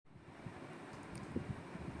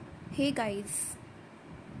Hey guys,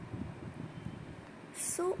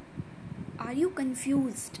 so are you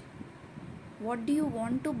confused? What do you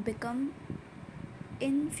want to become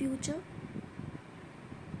in future?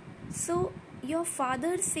 So your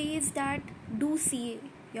father says that do CA,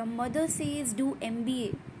 your mother says do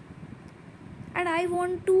MBA, and I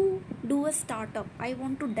want to do a startup. I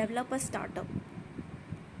want to develop a startup.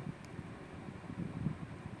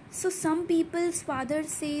 So some people's father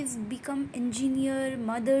says become engineer,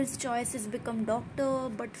 mother's choice is become doctor,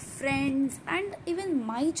 but friends and even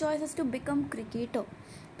my choice is to become cricketer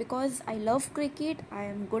because I love cricket, I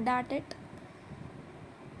am good at it.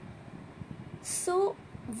 So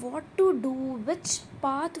what to do, which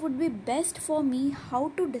path would be best for me,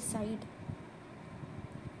 how to decide?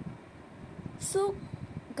 So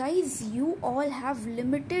guys, you all have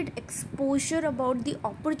limited exposure about the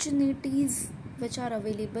opportunities which are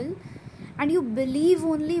available and you believe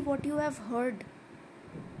only what you have heard.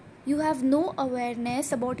 You have no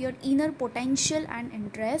awareness about your inner potential and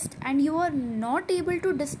interest, and you are not able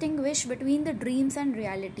to distinguish between the dreams and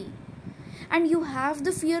reality. And you have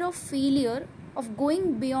the fear of failure, of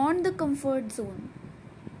going beyond the comfort zone.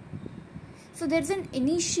 So there's an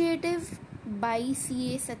initiative by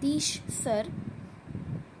CA Satish sir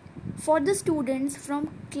for the students from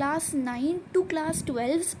class 9 to class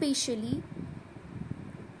 12 specially,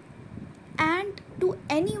 and to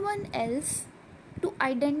anyone else, to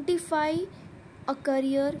identify a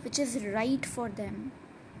career which is right for them.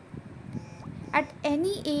 At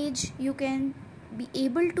any age you can be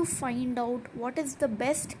able to find out what is the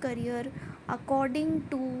best career according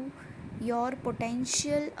to your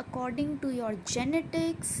potential, according to your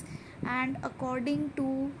genetics, and according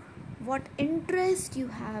to what interest you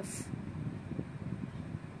have.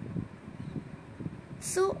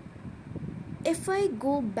 So if I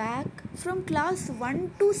go back from class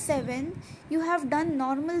 1 to 7, you have done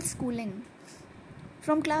normal schooling.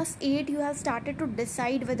 From class 8, you have started to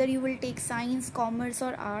decide whether you will take science, commerce,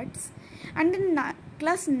 or arts. And in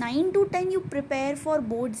class 9 to 10, you prepare for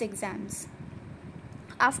boards exams.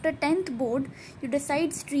 After 10th board, you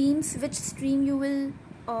decide streams, which stream you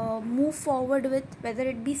will move forward with, whether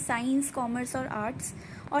it be science, commerce, or arts,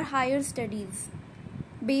 or higher studies,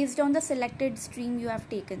 based on the selected stream you have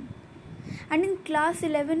taken. And in class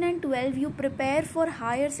 11 and 12, you prepare for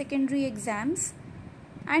higher secondary exams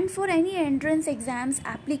and for any entrance exams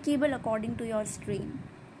applicable according to your stream.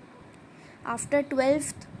 After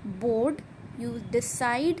 12th board, you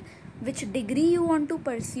decide which degree you want to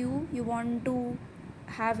pursue. You want to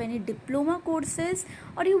have any diploma courses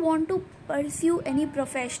or you want to pursue any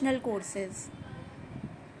professional courses.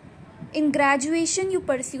 In graduation, you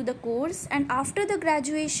pursue the course, and after the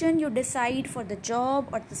graduation, you decide for the job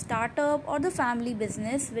or the startup or the family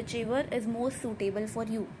business, whichever is most suitable for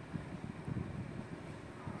you.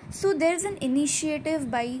 So there's an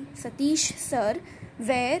initiative by Satish sir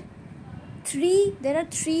where there are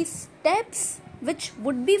three steps which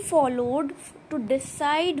would be followed to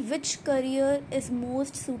decide which career is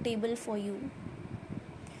most suitable for you.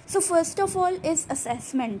 So first of all is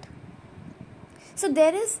assessment. So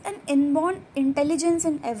there is an inborn intelligence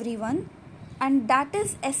in everyone, and that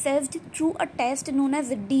is assessed through a test known as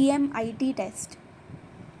the DMIT test,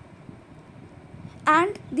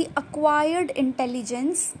 and the acquired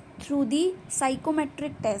intelligence through the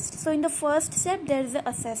psychometric test. So in the first step there is the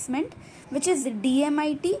assessment, which is the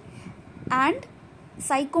DMIT and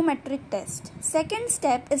psychometric test. Second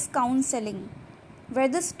step is counseling, where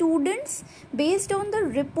the students, based on the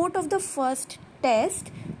report of the first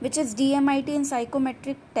test, which is DMIT and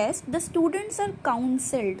psychometric test, the students are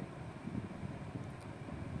counseled.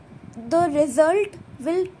 The result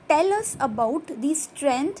will tell us about the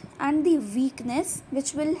strength and the weakness,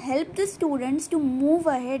 which will help the students to move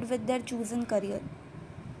ahead with their chosen career.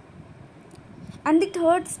 And the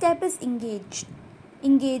third step is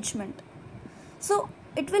engagement. So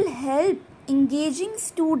it will help engaging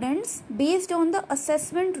students based on the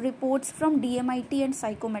assessment reports from DMIT and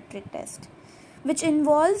psychometric test, which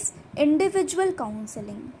involves individual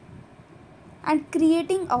counseling and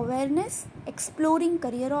creating awareness, exploring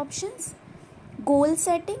career options, goal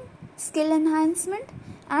setting, skill enhancement,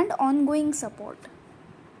 and ongoing support.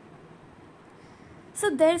 So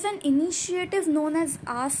there's an initiative known as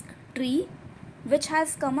Ask Tree, which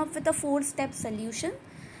has come up with a 4-step solution.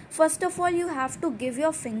 First of all, you have to give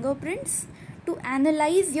your fingerprints to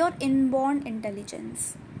analyze your inborn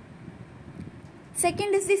intelligence.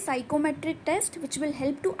 Second is the psychometric test, which will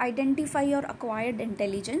help to identify your acquired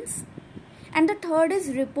intelligence. And the third is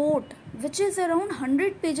report, which is around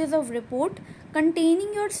 100 pages of report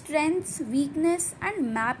containing your strengths, weakness,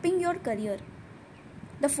 and mapping your career.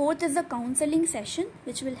 The fourth is the counseling session,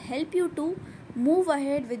 which will help you to move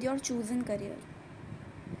ahead with your chosen career.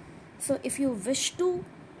 So if you wish to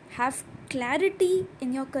have clarity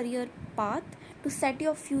in your career path, to set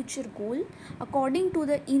your future goal according to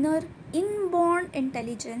the inborn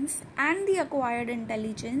intelligence and the acquired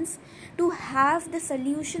intelligence, to have the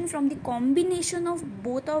solution from the combination of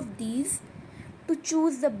both of these to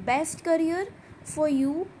choose the best career for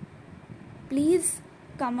you, please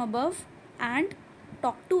come above and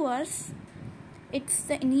talk to us. It's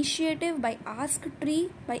the initiative by Ask Tree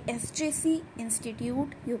by SJC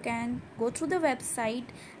Institute. You can go through the website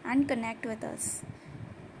and connect with us.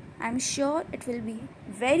 I'm sure it will be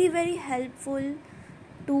very, very helpful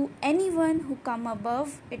to anyone who come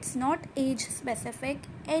above. It's not age specific.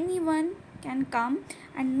 Anyone can come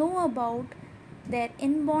and know about their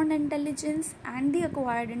inborn intelligence and the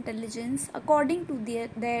acquired intelligence according to their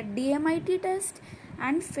DMIT test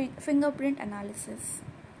and fingerprint analysis.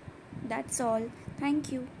 That's all.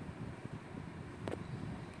 Thank you.